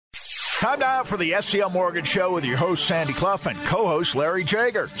Time now for the SCL Mortgage Show with your host, Sandy Clough, and co-host, Larry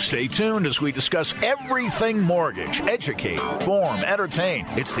Jager. Stay tuned as we discuss everything mortgage. Educate, inform, entertain.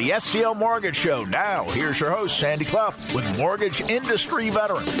 It's the SCL Mortgage Show. Now, here's your host, Sandy Clough, with mortgage industry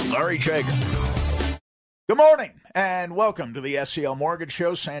veteran, Larry Jager. Good morning, and welcome to the SCL Mortgage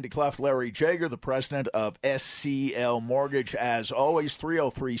Show. Sandy Clough, Larry Jager, the president of SCL Mortgage. As always,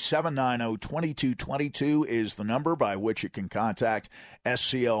 303-790-2222 is the number by which you can contact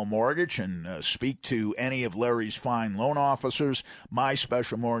SCL Mortgage and speak to any of Larry's fine loan officers.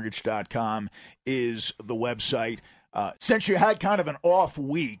 MySpecialMortgage.com is the website. Since you had kind of an off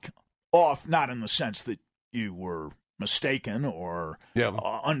week, not in the sense that you were mistaken or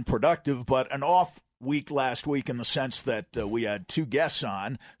unproductive, but an off week last week in the sense that we had two guests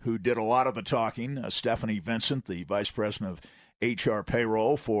on who did a lot of the talking. Stephanie Vincent, the vice president of HR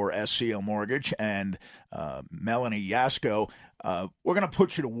payroll for SCL Mortgage, and Melanie Yasko. We're going to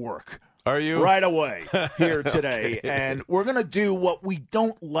put you to work. Are you? Right away here today. Okay. And we're going to do what we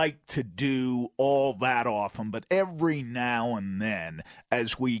don't like to do all that often, but every now and then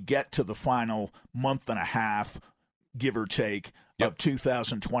as we get to the final month and a half, give or take, of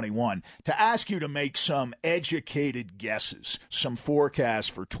 2021, to ask you to make some educated guesses, some forecasts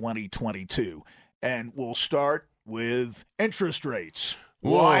for 2022. And we'll start with interest rates.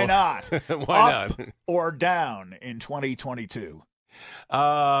 Whoa. Why not? Why Up not? or down in 2022?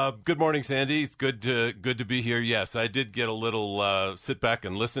 Good morning, Sandy. It's good to be here. Yes, I did get a little sit back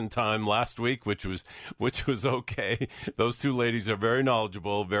and listen time last week, which was okay. Those two ladies are very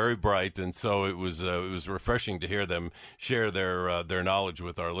knowledgeable, very bright, and so it was refreshing to hear them share their knowledge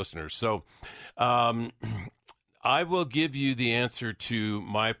with our listeners. So, I will give you the answer to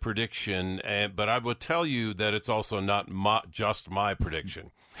my prediction, but I will tell you that it's also not just my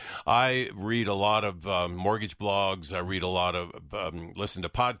prediction. I read a lot of mortgage blogs. I read a lot of listen to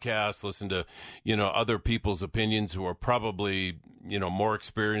podcasts, listen to other people's opinions who are probably more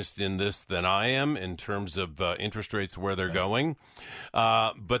experienced in this than I am in terms of interest rates where they're going.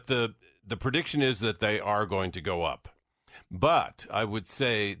 But the prediction is that they are going to go up. But I would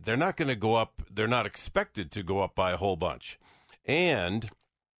say they're not going to go up. They're not expected to go up by a whole bunch. And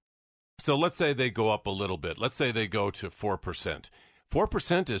so let's say they go up a little bit. Let's say they go to 4%.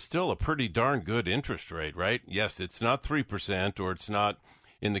 4% is still a pretty darn good interest rate, right? Yes, it's not 3%, or it's not,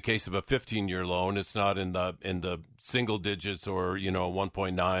 in the case of a 15-year loan, it's not in the single digits or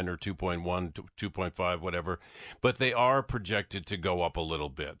 1.9 or 2.1, 2.5, whatever. But they are projected to go up a little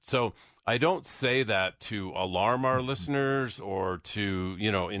bit. So I don't say that to alarm our listeners or to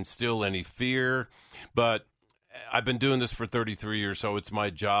instill any fear, but I've been doing this for 33 years, so it's my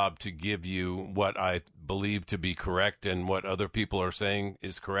job to give you what I believe to be correct and what other people are saying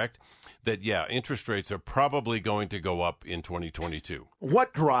is correct. That, interest rates are probably going to go up in 2022.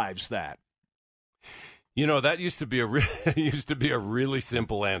 What drives that? That used to be a really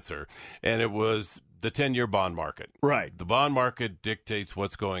simple answer, and it was the 10-year bond market. Right. The bond market dictates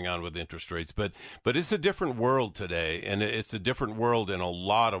what's going on with interest rates, but it's a different world today, and it's a different world in a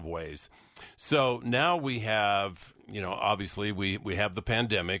lot of ways. So now we have, obviously we have the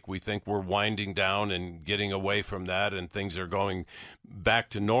pandemic. We think we're winding down and getting away from that, and things are going back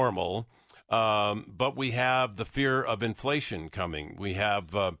to normal. But we have the fear of inflation coming. We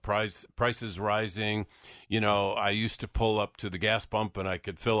have prices rising. I used to pull up to the gas pump and I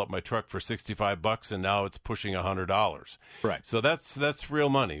could fill up my truck for $65, and now it's pushing $100. Right. So that's real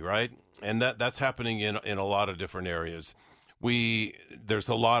money, right? And that's happening in a lot of different areas. There's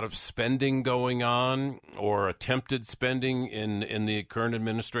a lot of spending going on, or attempted spending in the current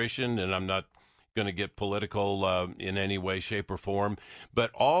administration, and I'm not going to get political in any way, shape, or form.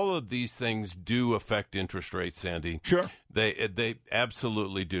 But all of these things do affect interest rates, Sandy. Sure. They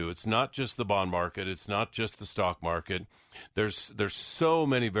absolutely do. It's not just the bond market. It's not just the stock market. There's so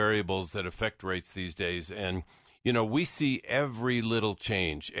many variables that affect rates these days, and we see every little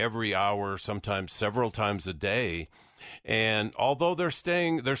change every hour, sometimes several times a day. And although they're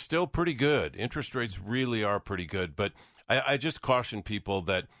still pretty good. Interest rates really are pretty good. But I just caution people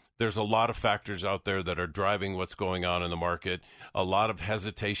that there's a lot of factors out there that are driving what's going on in the market, a lot of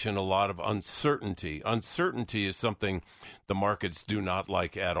hesitation, a lot of uncertainty. Uncertainty is something the markets do not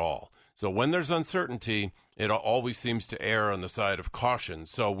like at all. So when there's uncertainty, it always seems to err on the side of caution,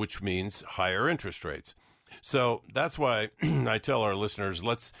 which means higher interest rates. So that's why I tell our listeners,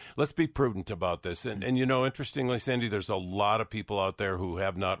 let's be prudent about this. And interestingly, Sandy, there's a lot of people out there who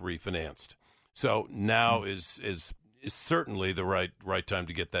have not refinanced. So now is certainly the right time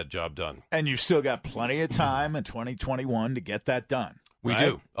to get that job done. And you've still got plenty of time in 2021 to get that done. We right?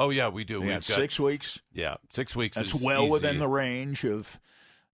 do. Oh, yeah, we do. We've got 6 weeks. Yeah, 6 weeks. That's is well easy. within the range of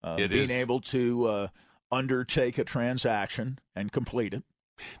being able to undertake a transaction and complete it.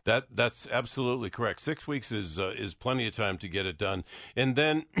 That's absolutely correct. 6 weeks is plenty of time to get it done. And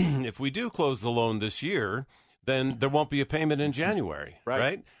then if we do close the loan this year, then there won't be a payment in January,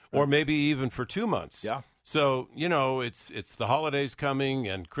 right? Or maybe even for 2 months. Yeah. So, it's the holidays coming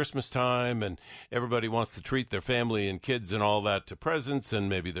and Christmas time, and everybody wants to treat their family and kids and all that to presents, and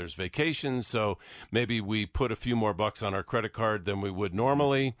maybe there's vacations, so maybe we put a few more bucks on our credit card than we would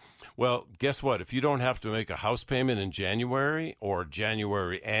normally. Well, guess what? If you don't have to make a house payment in January or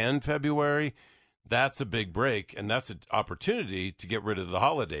January and February, that's a big break, and that's an opportunity to get rid of the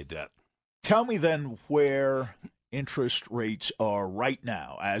holiday debt. Tell me then where interest rates are right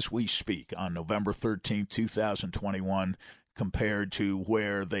now as we speak on November 13th, 2021, compared to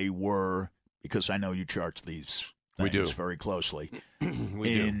where they were, because I know you chart these things very closely,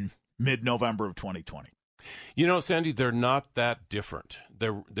 in mid-November of 2020. Sandy, they're not that different.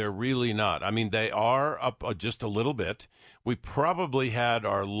 They're really not. I mean, they are up just a little bit. We probably had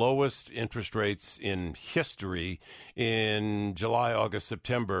our lowest interest rates in history in July, August,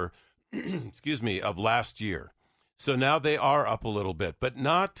 September, of last year. So now they are up a little bit, but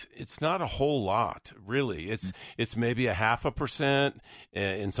it's not a whole lot, really. It's maybe 0.5%,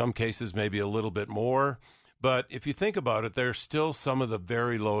 in some cases maybe a little bit more. But if you think about it, they're still some of the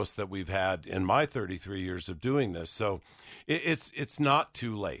very lowest that we've had in my 33 years of doing this. So it's not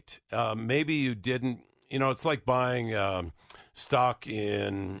too late. Maybe you didn't, it's like buying stock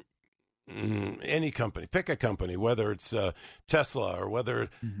in any company. Pick a company, whether it's Tesla or whether,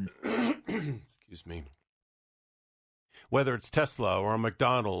 excuse me, whether it's Tesla or a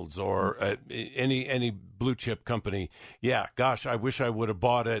McDonald's or any blue chip company. Yeah, gosh, I wish I would have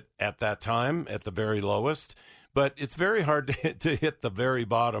bought it at that time at the very lowest. But it's very hard to hit the very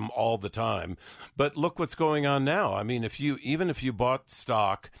bottom all the time. But look what's going on now. I mean, if you bought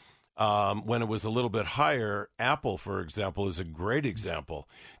stock when it was a little bit higher, Apple, for example, is a great example.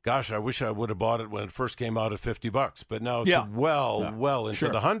 Gosh, I wish I would have bought it when it first came out at $50, but now it's well into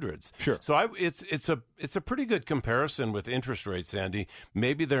the hundreds. Sure. So it's a pretty good comparison with interest rates, Sandy.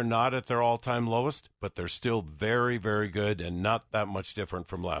 Maybe they're not at their all-time lowest, but they're still very, very good and not that much different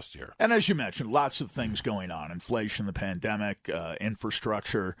from last year. And as you mentioned, lots of things going on: inflation, the pandemic,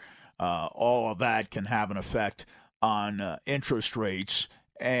 infrastructure, all of that can have an effect on interest rates.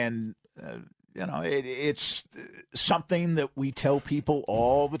 And, it's something that we tell people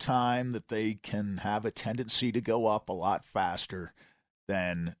all the time, that they can have a tendency to go up a lot faster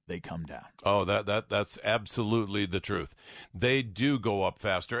than they come down. Oh, that's absolutely the truth. They do go up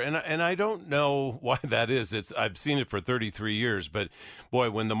faster. And I don't know why that is. I've seen it for 33 years. But,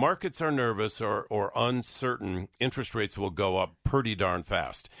 boy, when the markets are nervous or uncertain, interest rates will go up pretty darn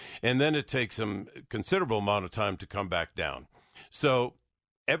fast. And then it takes them a considerable amount of time to come back down. So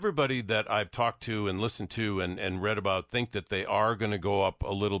everybody that I've talked to and listened to and read about think that they are going to go up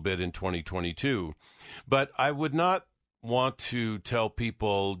a little bit in 2022. But I would not want to tell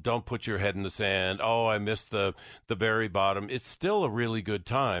people, don't put your head in the sand. Oh, I missed the very bottom. It's still a really good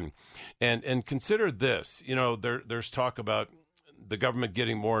time. And consider this, there's talk about the government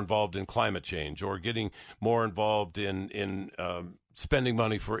getting more involved in climate change or getting more involved in spending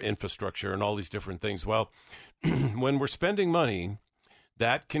money for infrastructure and all these different things. Well, when we're spending money,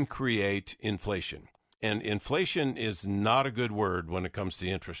 that can create inflation. And inflation is not a good word when it comes to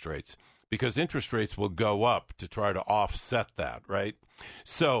interest rates, because interest rates will go up to try to offset that, right?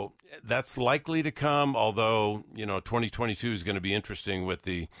 So that's likely to come, although, 2022 is going to be interesting with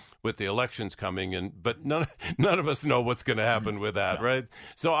the elections coming, but none of us know what's going to happen with that, right?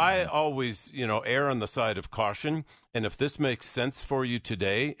 So I always, err on the side of caution. And if this makes sense for you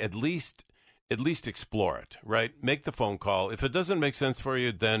today, at least explore it, right? Make the phone call. If it doesn't make sense for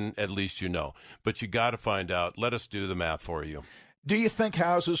you, then at least you know. But you got to find out. Let us do the math for you. Do you think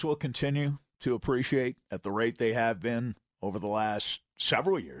houses will continue to appreciate at the rate they have been over the last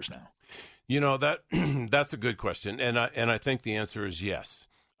several years now? That's a good question, and I think the answer is yes.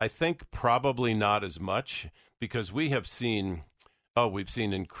 I think probably not as much, because we've seen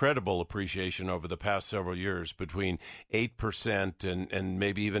incredible appreciation over the past several years, between 8% and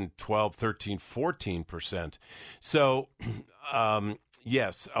maybe even 12, 13, 14%. So,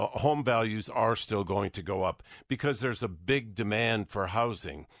 yes, home values are still going to go up because there's a big demand for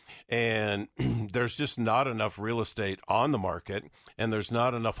housing, and there's just not enough real estate on the market, and there's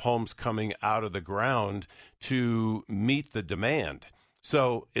not enough homes coming out of the ground to meet the demand.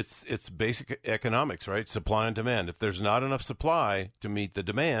 So it's basic economics, right? Supply and demand. If there's not enough supply to meet the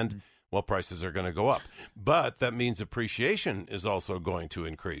demand, well, prices are going to go up. But that means appreciation is also going to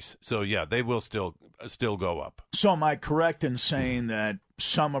increase. So, yeah, they will still go up. So am I correct in saying that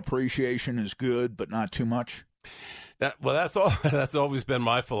some appreciation is good, but not too much? That's always been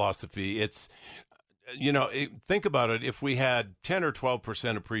my philosophy. It's, think about it. If we had 10 or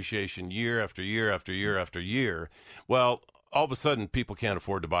 12% appreciation year after year after year after year, well, all of a sudden people can't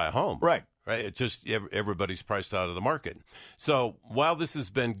afford to buy a home. Right. It's just everybody's priced out of the market. So while this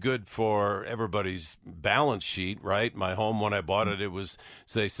has been good for everybody's balance sheet, right? My home, when I bought it, it was,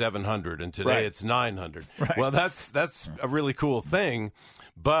 say, $700, and today it's $900. Right. Well, that's a really cool thing.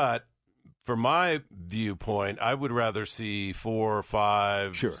 But from my viewpoint, I would rather see 4,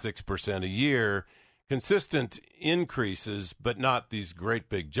 5, 6% a year, consistent increases, but not these great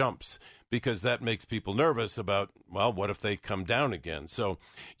big jumps, because that makes people nervous about, well, what if they come down again? So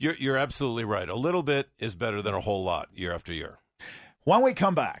you're absolutely right. A little bit is better than a whole lot year after year. When we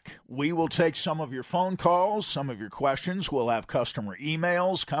come back, we will take some of your phone calls, some of your questions. We'll have customer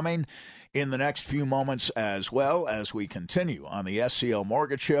emails coming in the next few moments, as well as we continue on the SCL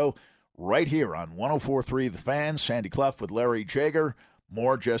Mortgage Show right here on 104.3 The Fan. Sandy Clough with Larry Jager.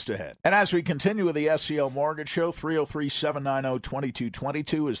 More just ahead. And as we continue with the SCL Mortgage Show,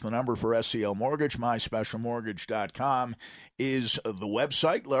 303-790-2222 is the number for SCL Mortgage. MySpecialMortgage.com is the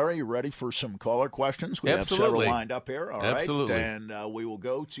website. Larry, you ready for some caller questions? We have several lined up here. All right. And we will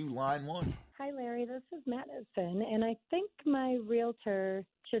go to line one. Hi, Larry. This is Madison, and I think my realtor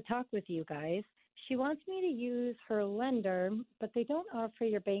should talk with you guys. She wants me to use her lender, but they don't offer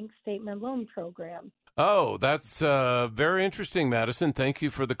your bank statement loan program. Oh, that's very interesting, Madison. Thank you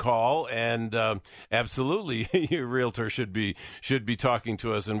for the call, and absolutely, your realtor should be talking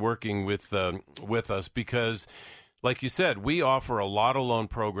to us and working with us, because, like you said, we offer a lot of loan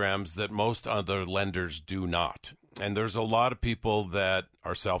programs that most other lenders do not. And there's a lot of people that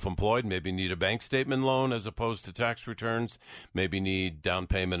are self-employed, maybe need a bank statement loan as opposed to tax returns, maybe need down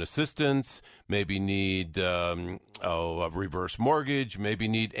payment assistance, maybe need a reverse mortgage, maybe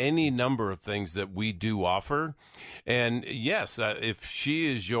need any number of things that we do offer. And yes, if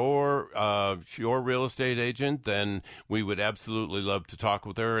she is your real estate agent, then we would absolutely love to talk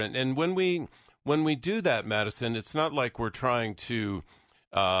with her. And when we do that, Madison, it's not like we're trying to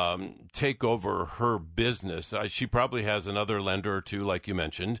take over her business. She probably has another lender or two, like you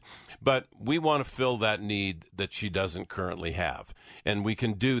mentioned, but we want to fill that need that she doesn't currently have. And we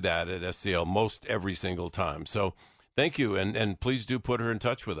can do that at SCL most every single time. So thank you, and please do put her in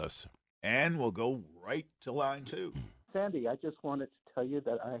touch with us. And we'll go right to line two. Sandy, I just wanted to tell you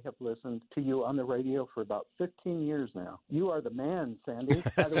that I have listened to you on the radio for about 15 years now. You are the man, Sandy.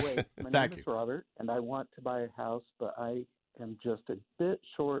 By the way, my name is Robert, and I want to buy a house, but I am just a bit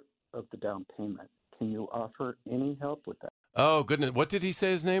short of the down payment. Can you offer any help with that? Oh, goodness. What did he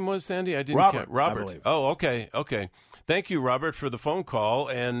say his name was, Sandy? I didn't Robert. Robert. I believe. Oh, okay. Thank you, Robert, for the phone call.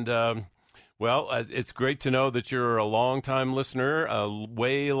 And, it's great to know that you're a long-time listener,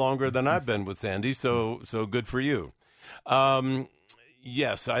 way longer than I've been with Sandy, so good for you.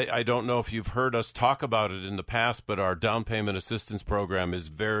 Yes, I don't know if you've heard us talk about it in the past, but our down payment assistance program is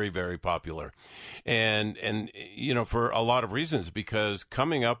very, very popular. And for a lot of reasons, because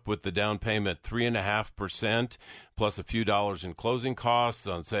coming up with the down payment 3.5% plus a few dollars in closing costs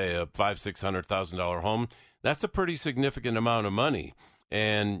on, say, a $500,000-$600,000 home, that's a pretty significant amount of money.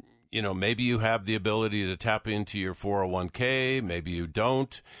 And maybe you have the ability to tap into your 401k. Maybe you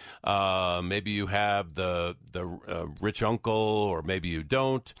don't. Maybe you have the rich uncle, or maybe you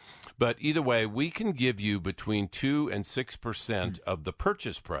don't. But either way, we can give you between 2 and 6% of the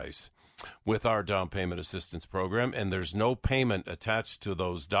purchase price with our down payment assistance program, and there's no payment attached to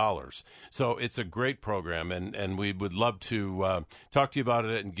those dollars. So it's a great program, and we would love to talk to you about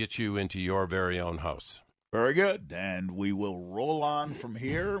it and get you into your very own house. Very good. And we will roll on from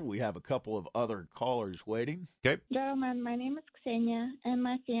here. We have a couple of other callers waiting. Okay. Gentlemen, my name is Ksenia, and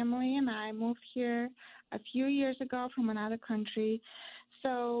my family and I moved here a few years ago from another country.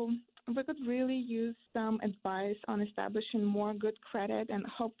 So we could really use some advice on establishing more good credit and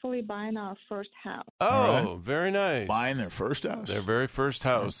hopefully buying our first house. Oh, very nice. Buying their first house. Their very first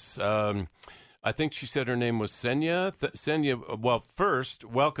house. I think she said her name was Senya. Senya, well, first,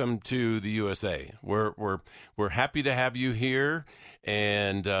 welcome to the USA. We're happy to have you here,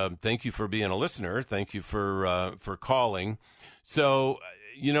 and thank you for being a listener. Thank you for calling. So,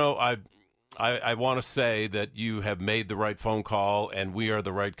 I want to say that you have made the right phone call, and we are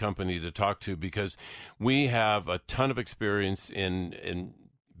the right company to talk to, because we have a ton of experience in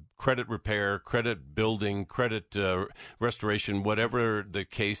credit repair, credit building, credit restoration, whatever the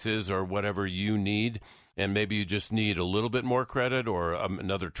case is or whatever you need. and maybe you just need a little bit more credit or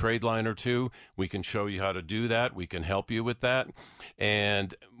another trade line or two, we can show you how to do that. We can help you with that.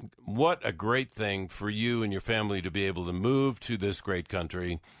 And what a great thing for you and your family to be able to move to this great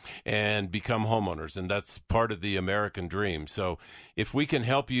country and become homeowners. And that's part of the American dream. So if we can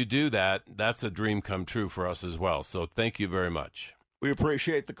help you do that, that's a dream come true for us as well. So thank you very much. We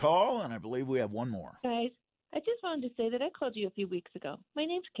appreciate the call, and I believe we have one more. Guys, I just wanted to say that I called you a few weeks ago. My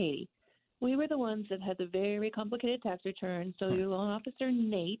name's Katie. We were the ones that had the very complicated tax return, so your loan officer,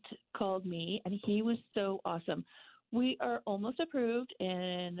 Nate, called me, and he was so awesome. We are almost approved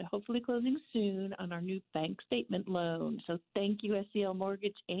and hopefully closing soon on our new bank statement loan. So thank you, SCL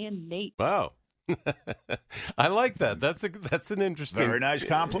Mortgage and Nate. Wow. I like that. That's an interesting. Very nice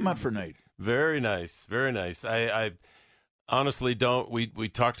compliment for Nate. Very nice. Very nice. I honestly don't. We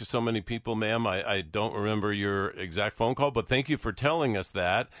talked to so many people, ma'am. I don't remember your exact phone call, but thank you for telling us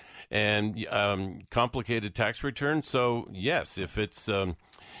that. And complicated tax return. So yes, if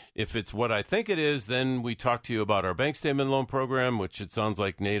it's what I think it is, then we talk to you about our bank statement loan program, which it sounds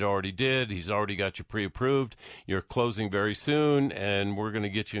like Nate already did. He's already got you pre-approved. You're closing very soon, and we're going to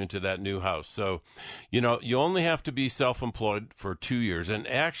get you into that new house. So, you only have to be self-employed for 2 years. And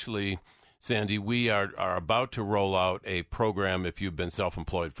actually, Sandy, we are about to roll out a program if you've been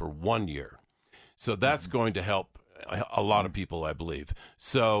self-employed for 1 year. So that's going to help a lot of people, I believe.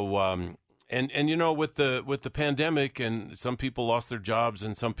 So, and with the pandemic, and some people lost their jobs,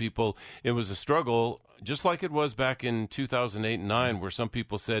 and some people, it was a struggle, just like it was back in 2008 and 2009, where some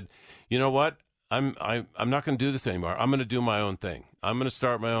people said, you know what, I'm not going to do this anymore. I'm going to do my own thing. I'm going to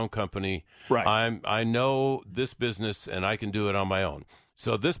start my own company. Right. I know this business, and I can do it on my own.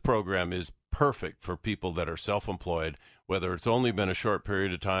 So this program is perfect for people that are self-employed, whether it's only been a short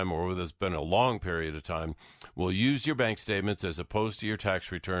period of time or whether it's been a long period of time. We'll use your bank statements as opposed to your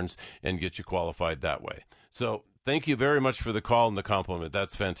tax returns and get you qualified that way. So thank you very much for the call and the compliment.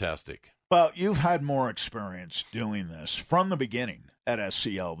 That's fantastic. Well, you've had more experience doing this from the beginning at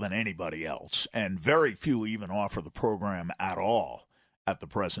SCL than anybody else, and very few even offer the program at all at the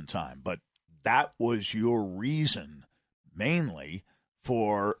present time. But that was your reason mainly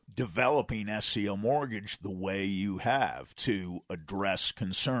for developing SCL Mortgage the way you have, to address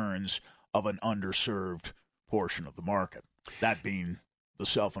concerns of an underserved portion of the market, that being the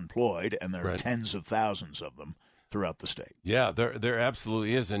self-employed, and there are tens of thousands of them throughout the state. Yeah, there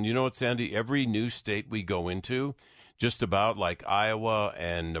absolutely is. And you know what, Sandy? Every new state we go into, just about, like Iowa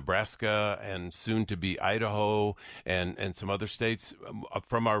and Nebraska and soon to be Idaho and some other states,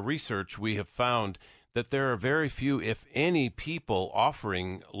 from our research, we have found that there are very few, if any, people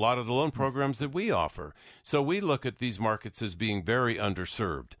offering a lot of the loan programs that we offer. So we look at these markets as being very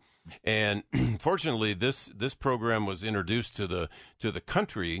underserved. And fortunately, this program was introduced to the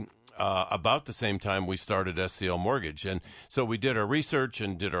country about the same time we started SCL Mortgage. And so we did our research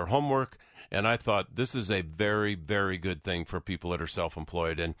and did our homework, and I thought this is a very, very good thing for people that are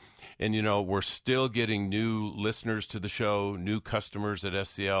self-employed. And we're still getting new listeners to the show, new customers at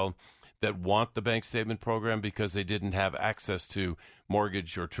SCL that want the bank statement program because they didn't have access to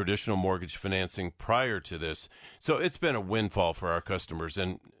mortgage or traditional mortgage financing prior to this. So it's been a windfall for our customers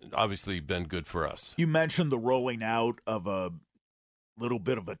and obviously been good for us. You mentioned the rolling out of a little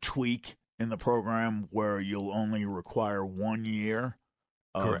bit of a tweak in the program where you'll only require 1 year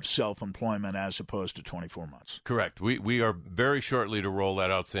of self-employment as opposed to 24 months. Correct. We are very shortly to roll that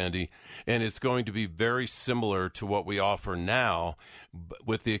out, Sandy, and it's going to be very similar to what we offer now,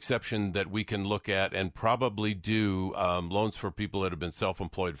 with the exception that we can look at and probably do loans for people that have been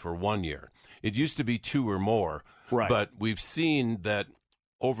self-employed for 1 year. It used to be 2 or more, but we've seen that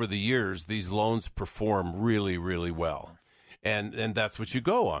over the years, these loans perform really, really well. And that's what you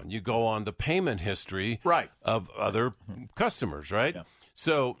go on. You go on the payment history of other customers, right? Yeah.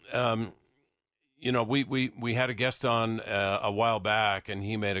 So, we had a guest on a while back, and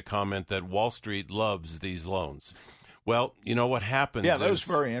he made a comment that Wall Street loves these loans. Well, you know what happens? Yeah, that was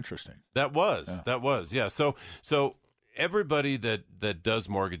very interesting. That was. Yeah. So everybody that does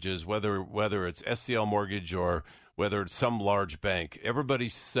mortgages, whether it's SCL Mortgage or whether it's some large bank, everybody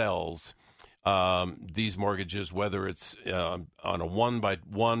sells these mortgages, whether it's on a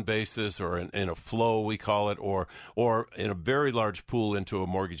one-by-one basis or in a flow, we call it, or in a very large pool into a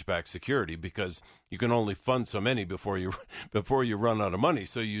mortgage-backed security, because you can only fund so many before you run out of money.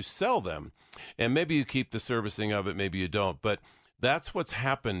 So you sell them, and maybe you keep the servicing of it, maybe you don't. But that's what's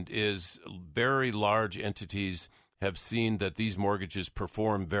happened is very large entities have seen that these mortgages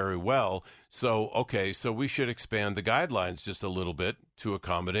perform very well. So we should expand the guidelines just a little bit to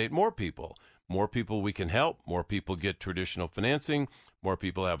accommodate more people. more people we can help, more people get traditional financing, more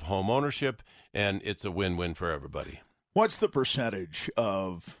people have home ownership, and it's a win-win for everybody. What's the percentage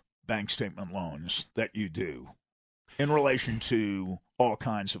of bank statement loans that you do in relation to all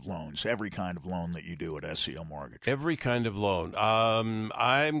kinds of loans, every kind of loan that you do at SCL Mortgage? Every kind of loan.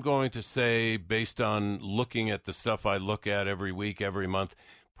 I'm going to say, based on looking at the stuff I look at every week, every month,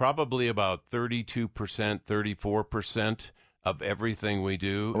 probably about 32%, 34% of everything we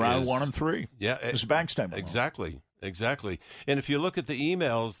do. Around 1 in 3. Yeah. It's a bank statement loan. Exactly. And if you look at the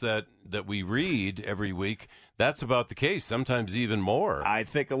emails that we read every week, that's about the case, sometimes even more. I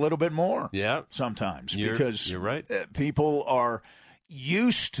think a little bit more. Yeah. Sometimes. Because you're right. People are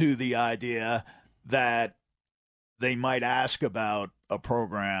used to the idea that they might ask about a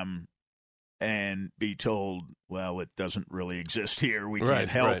program and be told, well, it doesn't really exist here. We can't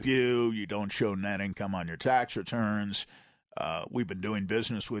help you. You don't show net income on your tax returns. We've been doing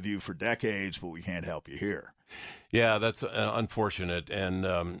business with you for decades, but we can't help you here. Yeah, that's unfortunate.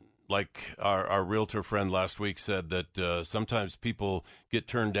 And like our realtor friend last week said that sometimes people get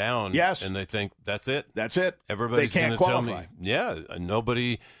turned down and they think, that's it. That's it. Everybody's going to tell me. Yeah,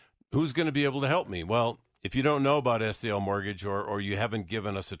 nobody who's going to be able to help me. Well, if you don't know about SCL Mortgage or you haven't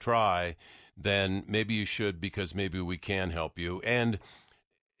given us a try, then maybe you should, because maybe we can help you. And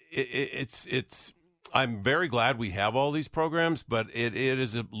it's I'm very glad we have all these programs, but it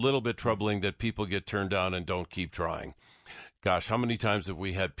is a little bit troubling that people get turned down and don't keep trying. Gosh, how many times have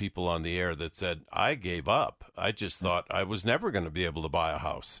we had people on the air that said, I gave up. I just thought I was never going to be able to buy a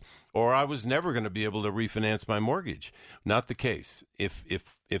house, or I was never going to be able to refinance my mortgage. Not the case. If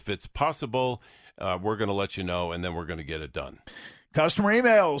it's possible, we're going to let you know, and then we're going to get it done. Customer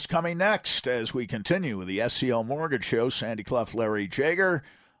emails coming next as we continue with the SCL Mortgage Show. Sandy Clough, Larry Jager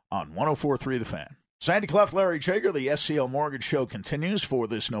on 104.3 The Fan. Sandy Clough, Larry Jager, the SCL Mortgage Show continues for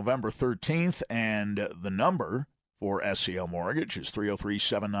this November 13th, and the number for SCL Mortgage is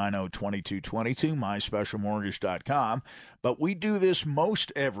 303-790-2222, myspecialmortgage.com. But we do this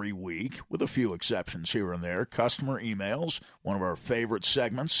most every week, with a few exceptions here and there. Customer emails, one of our favorite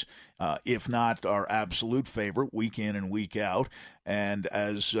segments, if not our absolute favorite, week in and week out. And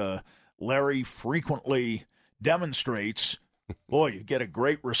as Larry frequently demonstrates, boy, you get a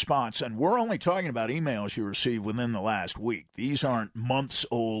great response. And we're only talking about emails you received within the last week. These aren't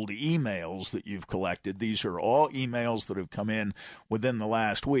months-old emails that you've collected. These are all emails that have come in within the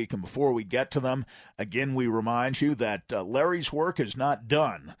last week. And before we get to them, again, we remind you that Larry's work is not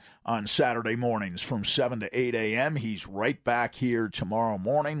done on Saturday mornings from 7 to 8 a.m. He's right back here tomorrow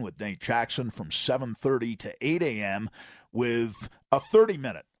morning with Nate Jackson from 7:30 to 8 a.m. with a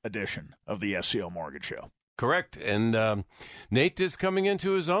 30-minute edition of the SCL Mortgage Show. Correct. And Nate is coming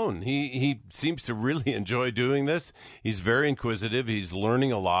into his own. He seems to really enjoy doing this. He's very inquisitive. He's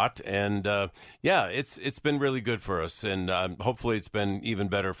learning a lot. And, it's been really good for us. And hopefully it's been even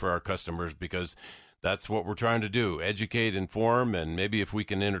better for our customers, because that's what we're trying to do, educate, inform, and maybe if we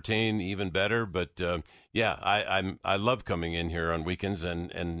can entertain, even better. But, I love coming in here on weekends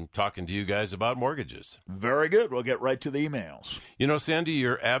and talking to you guys about mortgages. Very good. We'll get right to the emails. You know, Sandy,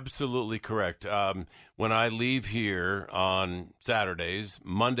 you're absolutely correct. When I leave here on Saturdays,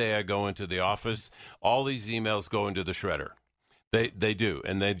 Monday I go into the office, all these emails go into the shredder. They do,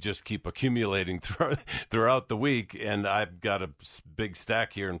 and they just keep accumulating throughout the week, and I've got a big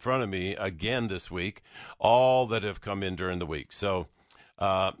stack here in front of me again this week, all that have come in during the week. So,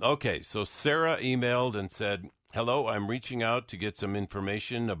 so Sarah emailed and said, hello, I'm reaching out to get some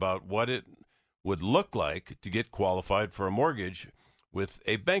information about what it would look like to get qualified for a mortgage with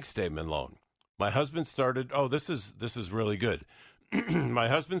a bank statement loan. My husband started, this is really good. My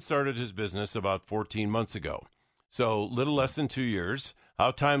husband started his business about 14 months ago. So little less than 2 years. How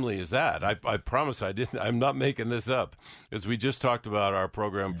timely is that? I promise I'm not making this up, as we just talked about our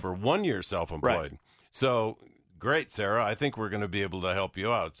program for 1 year self-employed. Right. So great, Sarah. I think we're going to be able to help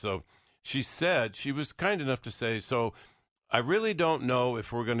you out. So she said, she was kind enough to say, so I really don't know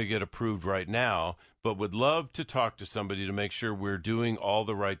if we're going to get approved right now, but would love to talk to somebody to make sure we're doing all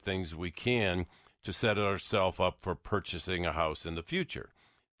the right things we can to set ourselves up for purchasing a house in the future.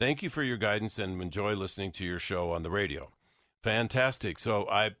 Thank you for your guidance and enjoy listening to your show on the radio. Fantastic. So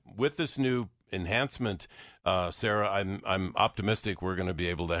with this new enhancement, Sarah, I'm optimistic we're going to be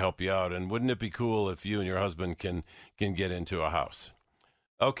able to help you out. And wouldn't it be cool if you and your husband can get into a house?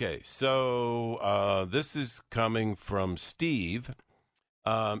 Okay, so this is coming from Steve.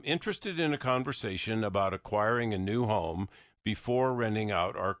 Interested in a conversation about acquiring a new home before renting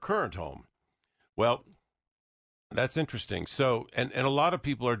out our current home. Well, that's interesting. So, and a lot of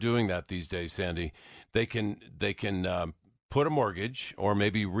people are doing that these days, Sandy. They can put a mortgage or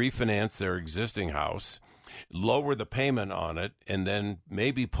maybe refinance their existing house, lower the payment on it, and then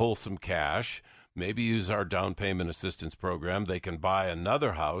maybe pull some cash, maybe use our down payment assistance program. They can buy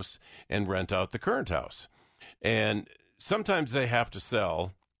another house and rent out the current house. And sometimes they have to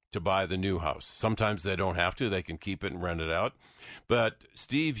sell to buy the new house. Sometimes they don't have to. They can keep it and rent it out. But,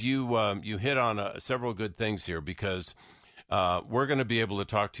 Steve, you hit on several good things here, because we're going to be able to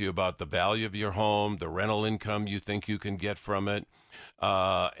talk to you about the value of your home, the rental income you think you can get from it,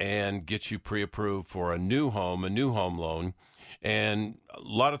 and get you pre-approved for a new home loan. And a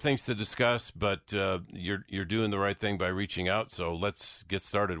lot of things to discuss, but you're doing the right thing by reaching out. So let's get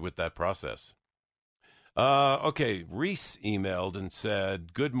started with that process. Okay, Reese emailed and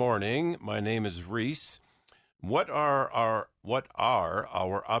said, "Good morning. My name is Reese. What are our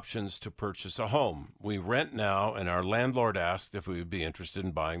options to purchase a home? We rent now, and our landlord asked if we would be interested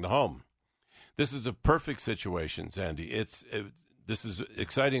in buying the home." This is a perfect situation, Sandy. This is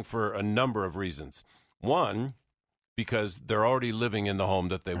exciting for a number of reasons. One, because they're already living in the home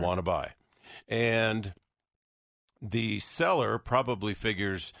that they want to buy. And the seller probably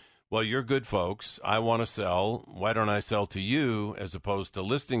figures, well, you're good folks. I want to sell. Why don't I sell to you as opposed to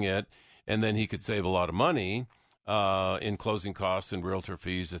listing it? And then he could save a lot of money in closing costs and realtor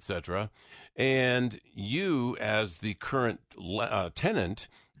fees, etc. And you, as the current tenant,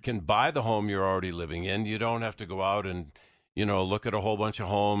 can buy the home you're already living in. You don't have to go out and look at a whole bunch of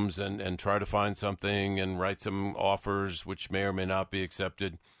homes and try to find something and write some offers which may or may not be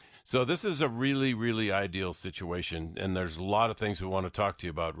accepted. So this is a really, really ideal situation, and there's a lot of things we want to talk to you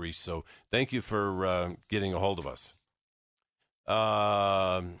about, Reese. So thank you for getting a hold of us.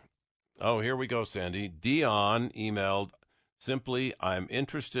 Here we go, Sandy. Dion emailed, simply, "I'm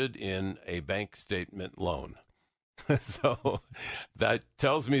interested in a bank statement loan." So that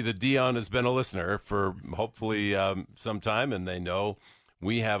tells me that Dion has been a listener for hopefully some time, and they know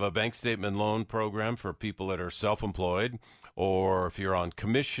we have a bank statement loan program for people that are self-employed, or if you're on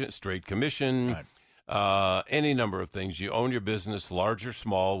commission, straight commission, right. Any number of things. You own your business, large or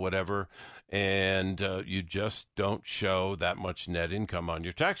small, whatever, and you just don't show that much net income on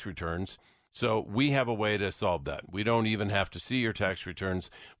your tax returns. So we have a way to solve that. We don't even have to see your tax returns.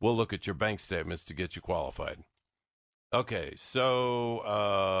 We'll look at your bank statements to get you qualified. Okay,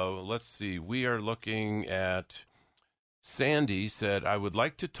 so let's see. We are looking at, Sandy said, "I would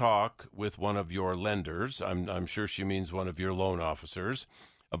like to talk with one of your lenders," I'm sure she means one of your loan officers,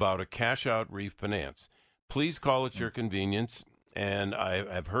 "about a cash-out refinance. Please call at your convenience, and I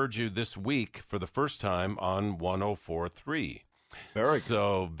have heard you this week for the first time on 104.3. Very good.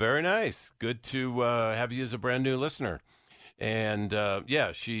 So, very nice. Good to have you as a brand new listener. And,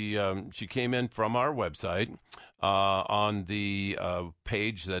 she came in from our website on the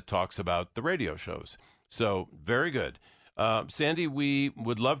page that talks about the radio shows. So, very good. Sandy, we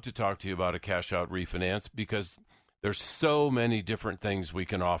would love to talk to you about a cash-out refinance, because there's so many different things we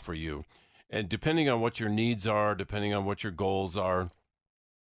can offer you. And depending on what your needs are, depending on what your goals are,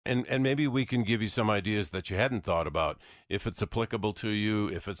 and maybe we can give you some ideas that you hadn't thought about, if it's applicable to you,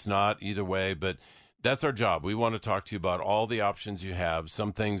 if it's not, either way. But that's our job. We want to talk to you about all the options you have,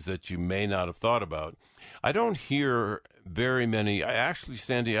 some things that you may not have thought about. I don't hear very many. Actually,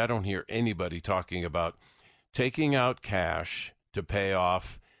 Sandy, I don't hear anybody talking about taking out cash to pay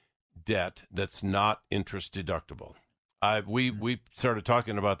off debt that's not interest deductible. We started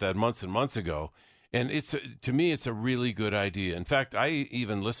talking about that months and months ago, and to me it's a really good idea. In fact, I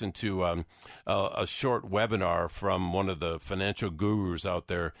even listened to a short webinar from one of the financial gurus out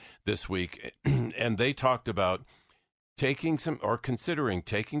there this week, and they talked about considering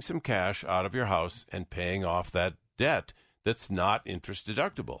taking some cash out of your house and paying off that debt that's not interest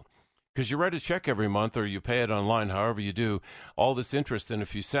deductible. Because you write a check every month, or you pay it online, however you do, all this interest, and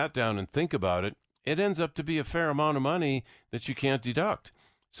if you sat down and think about it, it ends up to be a fair amount of money that you can't deduct.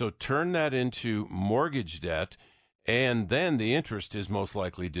 So turn that into mortgage debt, and then the interest is most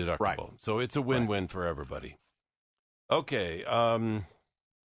likely deductible. Right. So it's a win-win for everybody. Okay,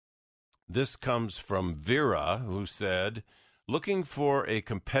 this comes from Vera, who said, "Looking for a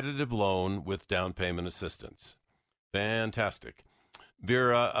competitive loan with down payment assistance." Fantastic.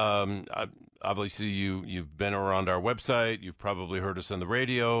 Vera, obviously you've been around our website, you've probably heard us on the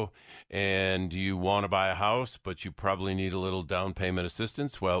radio, and you want to buy a house, but you probably need a little down payment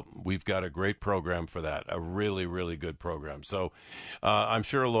assistance. Well, we've got a great program for that, a really, really good program. So I'm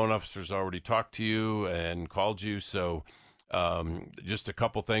sure a loan officer's already talked to you and called you, so just a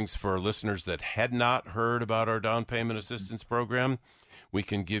couple things for listeners that had not heard about our down payment assistance program. We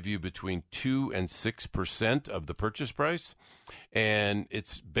can give you between 2 and 6% of the purchase price, and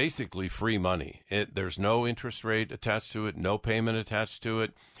it's basically free money. There's no interest rate attached to it, no payment attached to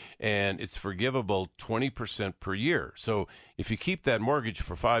it, and it's forgivable 20% per year. So if you keep that mortgage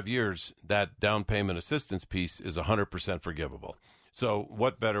for 5 years, that down payment assistance piece is 100% forgivable. So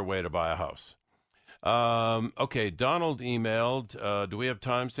what better way to buy a house? Okay, Donald emailed. Do we have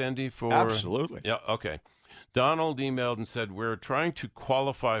time, Sandy? Absolutely. Yeah, okay. Donald emailed and said, we're trying to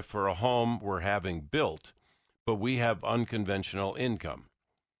qualify for a home we're having built, but we have unconventional income.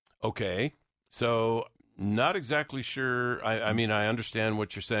 Okay, so not exactly sure. I mean, I understand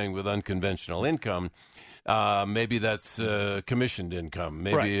what you're saying with unconventional income. Maybe that's commissioned income.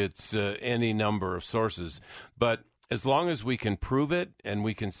 Maybe it's any number of sources. But as long as we can prove it and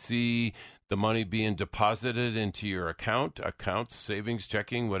we can see the money being deposited into your accounts, savings,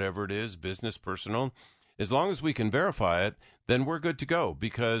 checking, whatever it is, business, personal, as long as we can verify it, then we're good to go,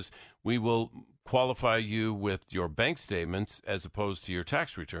 because we will qualify you with your bank statements as opposed to your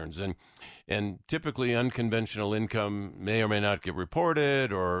tax returns. And typically unconventional income may or may not get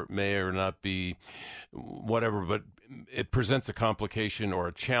reported or may or not be whatever, but it presents a complication or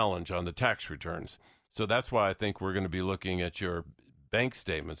a challenge on the tax returns. So that's why I think we're going to be looking at your bank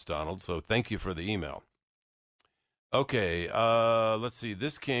statements, Donald. So thank you for the email. Okay, let's see.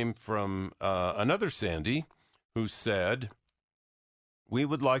 This came from another Sandy who said, we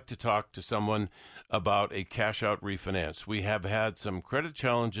would like to talk to someone about a cash-out refinance. We have had some credit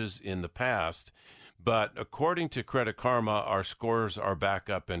challenges in the past, but according to Credit Karma, our scores are back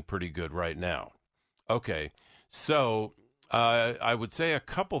up and pretty good right now. Okay, so I would say a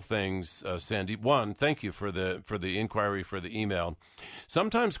couple things, Sandy. One, thank you for the inquiry, for the email.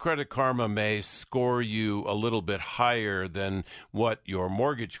 Sometimes Credit Karma may score you a little bit higher than what your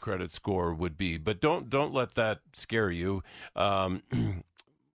mortgage credit score would be, but don't let that scare you.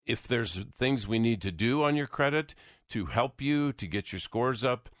 If there's things we need to do on your credit to help you to get your scores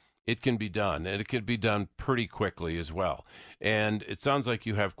up, it can be done, and it can be done pretty quickly as well. And it sounds like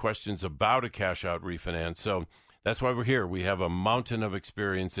you have questions about a cash-out refinance, so that's why we're here. We have a mountain of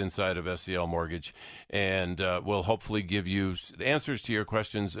experience inside of SCL Mortgage, and we'll hopefully give you answers to your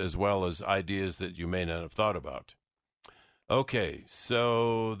questions as well as ideas that you may not have thought about. Okay,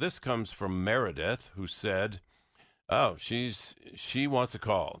 so this comes from Meredith, who said, she wants a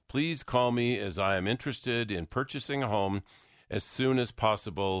call. Please call me, as I am interested in purchasing a home as soon as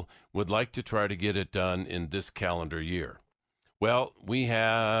possible. Would like to try to get it done in this calendar year. Well, we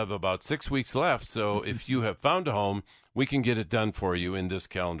have about 6 weeks left, so if you have found a home, we can get it done for you in this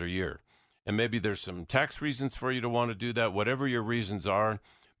calendar year. And maybe there's some tax reasons for you to want to do that. Whatever your reasons are,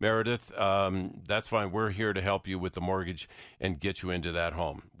 Meredith, that's fine. We're here to help you with the mortgage and get you into that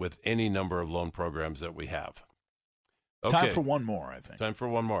home with any number of loan programs that we have. Okay. Time for one more, I think. Time for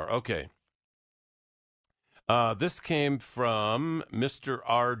one more. Okay. This came from Mr.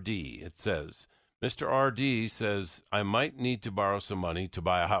 R.D. It says, Mr. R.D. says, I might need to borrow some money to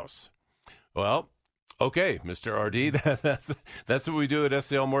buy a house. Well, okay, Mr. R.D., that's what we do at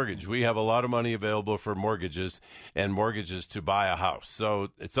SCL Mortgage. We have a lot of money available for mortgages and mortgages to buy a house. So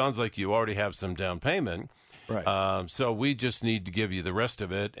it sounds like you already have some down payment. Right. So we just need to give you the rest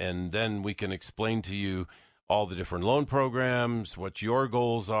of it, and then we can explain to you all the different loan programs, what your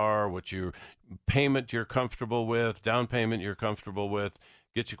goals are, what your payment you're comfortable with, down payment you're comfortable with,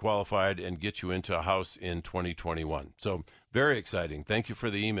 get you qualified, and get you into a house in 2021. So very exciting. Thank you for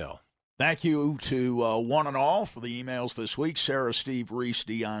the email. Thank you to one and all for the emails this week. Sarah, Steve, Reese,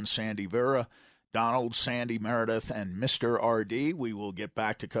 Dion, Sandy, Vera, Donald, Sandy, Meredith, and Mr. R.D. We will get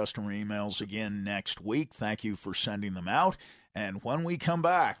back to customer emails again next week. Thank you for sending them out. And when we come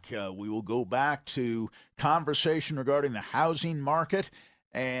back, we will go back to conversation regarding the housing market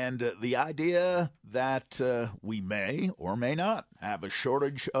and the idea that we may or may not have a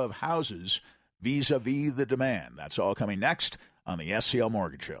shortage of houses vis-a-vis the demand. That's all coming next on the SCL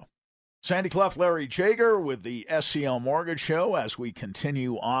Mortgage Show. Sandy Clough, Larry Jager with the SCL Mortgage Show as we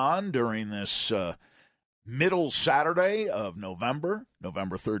continue on during this middle Saturday of November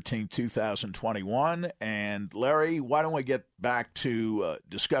 13th, 2021. And Larry, why don't we get back to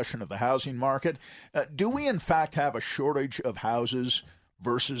discussion of the housing market? Do we, in fact, have a shortage of houses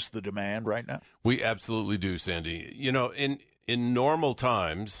versus the demand right now? We absolutely do, Sandy. You know, in normal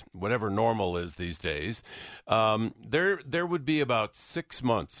times, whatever normal is these days, there would be about 6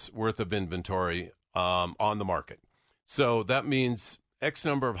 months worth of inventory on the market. So that means X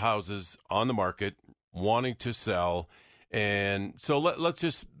number of houses on the market wanting to sell. And so let's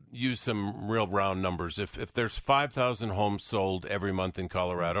just use some real round numbers. If there's 5,000 homes sold every month in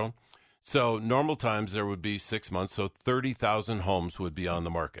Colorado, So normal times there would be 6 months, so 30,000 homes would be on the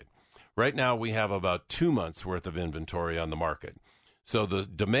market. Right now we have about 2 months worth of inventory on the market. So the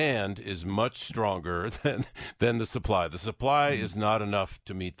demand is much stronger than the supply. The supply is not enough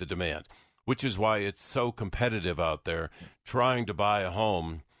to meet the demand, which is why it's so competitive out there trying to buy a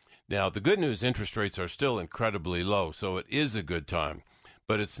home. Now, the good news, interest rates are still incredibly low, so it is a good time.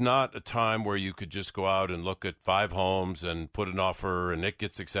 But it's not a time where you could just go out and look at 5 homes and put an offer and it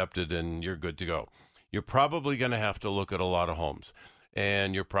gets accepted and you're good to go. You're probably going to have to look at a lot of homes,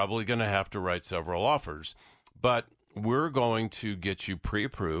 and you're probably going to have to write several offers. But we're going to get you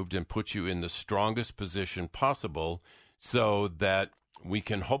pre-approved and put you in the strongest position possible so that we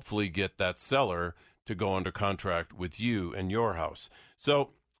can hopefully get that seller to go under contract with you and your house.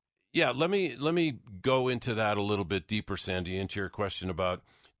 So, yeah, let me go into that a little bit deeper, Sandy, into your question about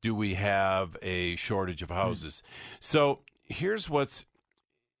do we have a shortage of houses. So here's what's,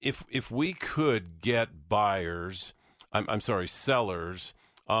 if we could get buyers, sellers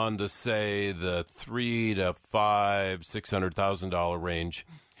on the, say, the $300,000 to $600,000 range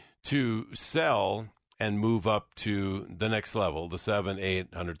to sell and move up to the next level, the 700,000,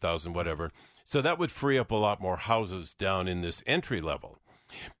 800,000, whatever. So that would free up a lot more houses down in this entry level,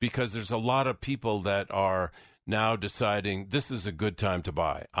 because there's a lot of people that are now deciding this is a good time to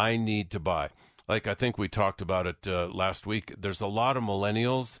buy. I need to buy. Like I think we talked about it last week. There's a lot of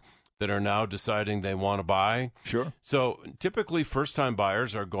millennials that are now deciding they want to buy. Sure. So typically first-time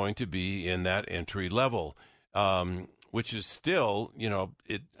buyers are going to be in that entry level, which is still,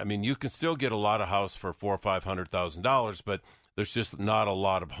 you can still get a lot of house for $400,000 or $500,000, but there's just not a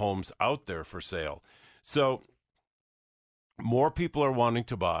lot of homes out there for sale. So more people are wanting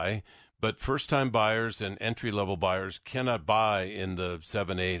to buy, but first-time buyers and entry-level buyers cannot buy in the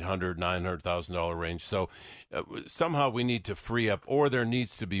 $700,000, $800,000, $900,000 range. So somehow we need to free up, or there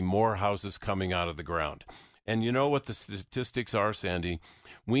needs to be more houses coming out of the ground. And you know what the statistics are, Sandy?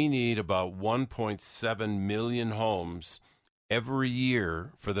 We need about 1.7 million homes every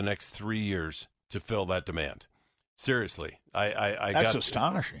year for the next 3 years to fill that demand. Seriously. That's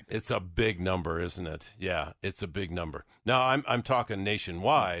astonishing. It's a big number, isn't it? Yeah, it's a big number. Now, I'm talking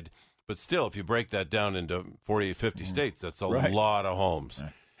nationwide, but still, if you break that down into 48, 50 states, that's a lot of homes.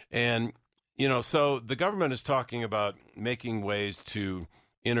 Right. And, so the government is talking about making ways to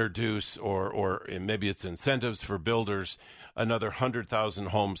introduce, or maybe it's incentives for builders, another 100,000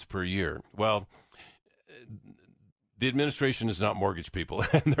 homes per year. Well, the administration is not mortgage people,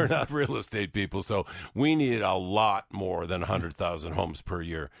 and they're not real estate people, so we need a lot more than 100,000 homes per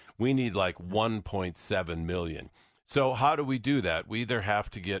year. We need like 1.7 million. So how do we do that? We either have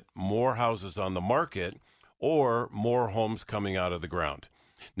to get more houses on the market or more homes coming out of the ground.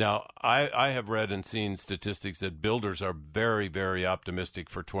 Now, I have read and seen statistics that builders are very, very optimistic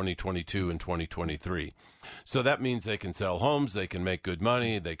for 2022 and 2023. So that means they can sell homes, they can make good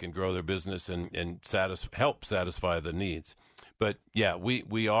money, they can grow their business and help satisfy the needs. But, yeah,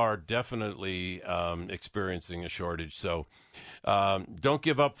 we are definitely experiencing a shortage. So don't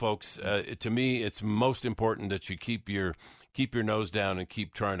give up, folks. To me, it's most important that you keep your nose down and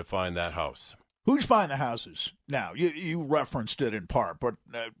keep trying to find that house. Who's buying the houses? Now, you referenced it in part, but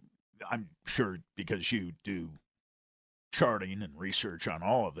I'm sure because you do charting and research on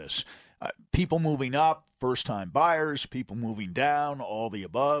all of this, people moving up, first-time buyers, people moving down, all the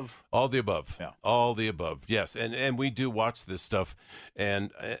above? All the above. Yeah. All the above, yes. And we do watch this stuff, and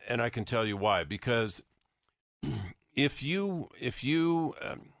I can tell you why. Because if you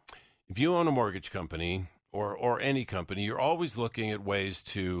own a mortgage company or any company, you're always looking at ways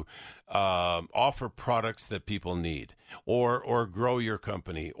to offer products that people need, or grow your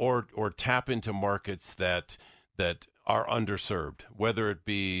company, or tap into markets that are underserved, whether it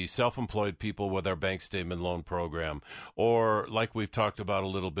be self-employed people with our bank statement loan program, or like we've talked about a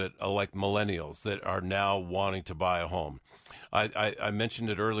little bit, like millennials that are now wanting to buy a home. I mentioned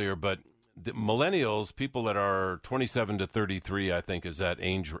it earlier, but the millennials, people that are 27 to 33, I think is that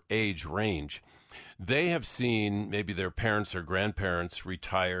age range, they have seen maybe their parents or grandparents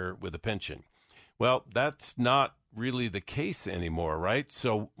retire with a pension. Well, that's not really the case anymore, right?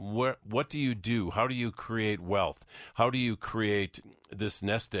 So what do you do? How do you create wealth? How do you create this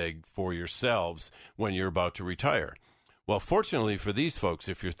nest egg for yourselves when you're about to retire? Well, fortunately for these folks,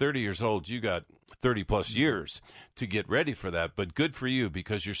 if you're 30 years old, you got 30 plus years to get ready for that. But good for you,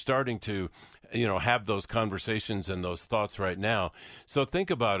 because you're starting to, have those conversations and those thoughts right now. So think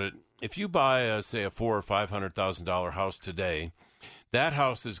about it. If you buy, say, a $400,000 or $500,000 house today, that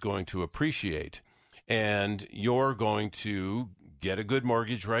house is going to appreciate, and you're going to get a good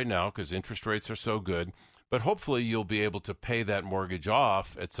mortgage right now because interest rates are so good. but hopefully you'll be able to pay that mortgage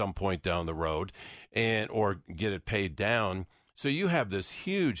off at some point down the road or get it paid down. So you have this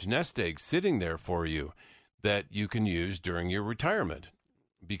huge nest egg sitting there for you that you can use during your retirement.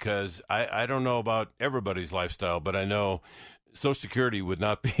 Because I don't know about everybody's lifestyle, but I know Social Security would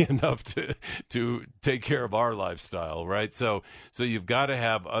not be enough to take care of our lifestyle, right? So you've got to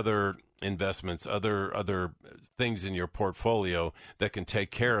have other investments, other things in your portfolio that can take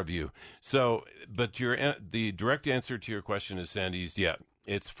care of you. So, but the direct answer to your question is, Sandy, is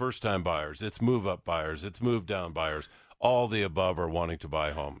it's first-time buyers, it's move-up buyers, it's move-down buyers. All the above are wanting to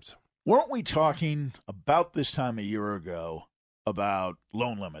buy homes. Weren't we talking about this time a year ago about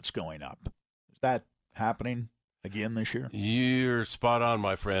loan limits going up? Is that happening again this year? You're spot on,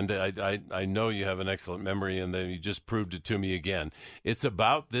 my friend. I know you have an excellent memory, and then you just proved it to me again. It's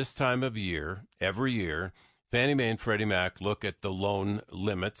about this time of year, every year, Fannie Mae and Freddie Mac look at the loan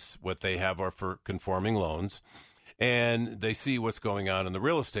limits, what they have are for conforming loans, and they see what's going on in the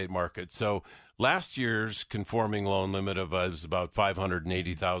real estate market. So last year's conforming loan limit was about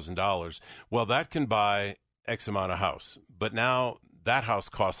 $580,000. Well, that can buy X amount of house, but now that house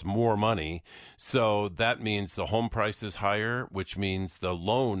costs more money, so that means the home price is higher, which means the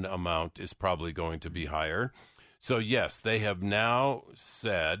loan amount is probably going to be higher. So yes, they have now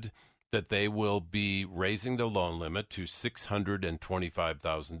said that they will be raising the loan limit to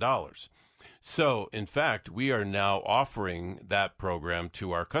 $625,000. So, in fact, we are now offering that program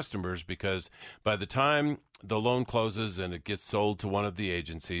to our customers because by the time the loan closes and it gets sold to one of the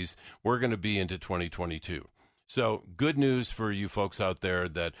agencies, we're going to be into 2022. So, good news for you folks out there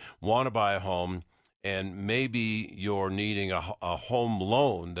that want to buy a home, and maybe you're needing a home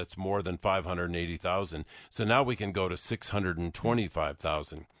loan that's more than $580,000. So now we can go to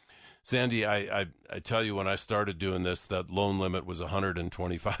 $625,000. Sandy, I tell you, when I started doing this, that loan limit was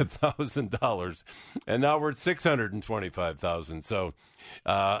 $125,000, and now we're at $625,000. So,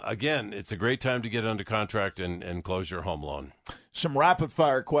 again, it's a great time to get under contract and close your home loan. Some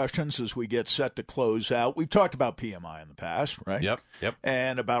rapid-fire questions as we get set to close out. We've talked about PMI in the past, right? Yep.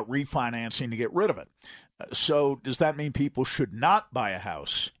 And about refinancing to get rid of it. So does that mean people should not buy a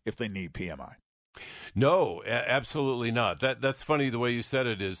house if they need PMI? No, absolutely not. That's funny the way you said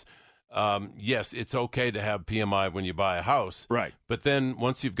it is. Yes, it's okay to have PMI when you buy a house. Right. But then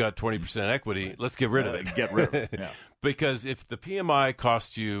once you've got 20% equity, let's get rid of it. Get rid of it, yeah. Because if the PMI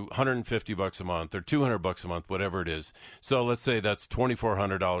costs you $150 a month or $200 a month, whatever it is, so let's say that's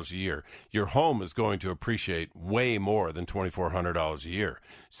 $2,400 a year, your home is going to appreciate way more than $2,400 a year.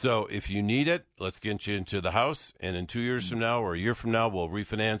 So if you need it, let's get you into the house, and in 2 years from now or a year from now, we'll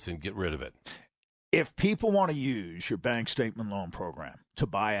refinance and get rid of it. If people want to use your bank statement loan program to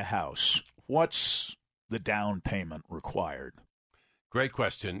buy a house, what's the down payment required? Great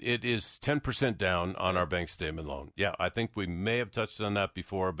question. It is 10% down on our bank statement loan. Yeah, I think we may have touched on that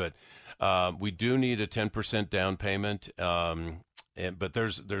before, but we do need a 10% down payment. But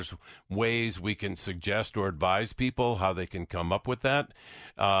there's ways we can suggest or advise people how they can come up with that.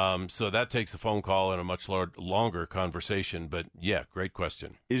 So that takes a phone call and a much longer conversation. But, yeah, great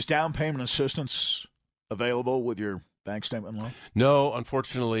question. Is down payment assistance available with your bank statement loan? No,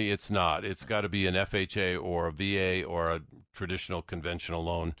 unfortunately, it's not. It's got to be an FHA or a VA or a traditional conventional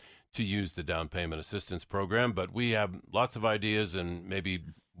loan to use the down payment assistance program. But we have lots of ideas and maybe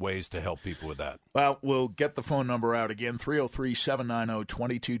ways to help people with that. Well, we'll get the phone number out again,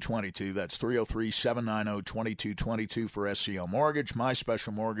 303-790-2222. That's 303-790-2222 for SCL Mortgage,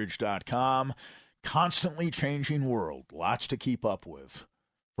 myspecialmortgage.com. Constantly changing world. Lots to keep up with.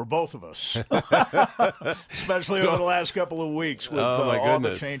 For both of us, especially over the last couple of weeks with all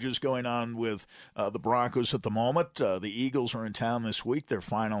the changes going on with the Broncos at the moment. The Eagles are in town this week, their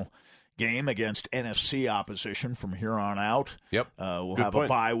final game against NFC opposition from here on out. Yep. We'll have a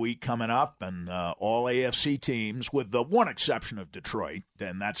bye week coming up, and all AFC teams, with the one exception of Detroit,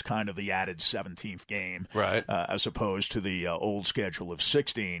 and that's kind of the added 17th game, right? As opposed to the old schedule of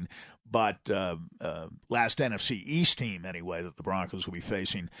 16. But last NFC East team, anyway, that the Broncos will be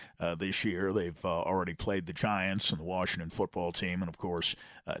facing this year, they've already played the Giants and the Washington football team, and, of course,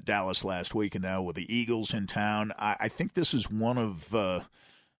 Dallas last week, and now with the Eagles in town. I think this is one of,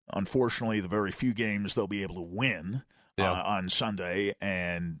 unfortunately, the very few games they'll be able to win on Sunday,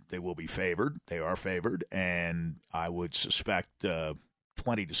 and they will be favored. They are favored, and I would suspect 20-16.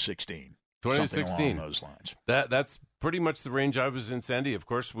 20-16. Along those lines. That's pretty much the range I was in, Sandy. Of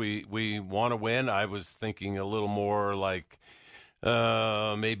course, we want to win. I was thinking a little more like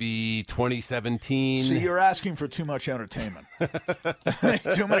maybe 2017. See, you're asking for too much entertainment.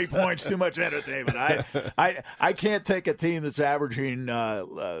 Too many points, too much entertainment. I can't take a team that's averaging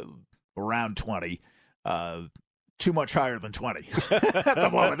around 20 too much higher than 20 at the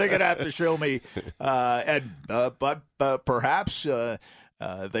moment. They're going to have to show me, but perhaps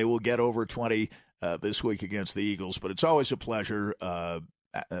they will get over 20 this week against the Eagles. But it's always a pleasure,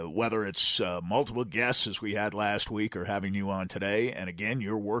 whether it's multiple guests as we had last week or having you on today. And again,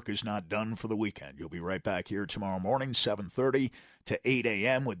 your work is not done for the weekend. You'll be right back here tomorrow morning, 7:30 to 8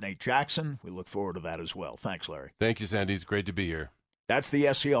 a.m. with Nate Jackson. We look forward to that as well. Thanks, Larry. Thank you, Sandy. It's great to be here. That's the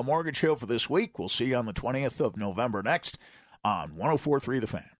SCL Mortgage Show for this week. We'll see you on the 20th of November next on 104.3 The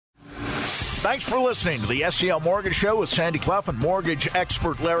Fan. Thanks for listening to the SCL Mortgage Show with Sandy Clough and mortgage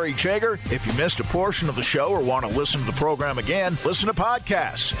expert Larry Jager. If you missed a portion of the show or want to listen to the program again, listen to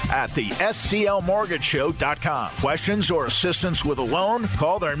podcasts at the sclmortgageshow.com. Questions or assistance with a loan?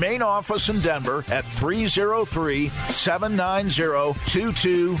 Call their main office in Denver at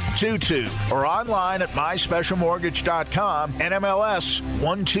 303-790-2222 or online at myspecialmortgage.com, NMLS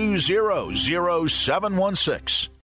 1200716.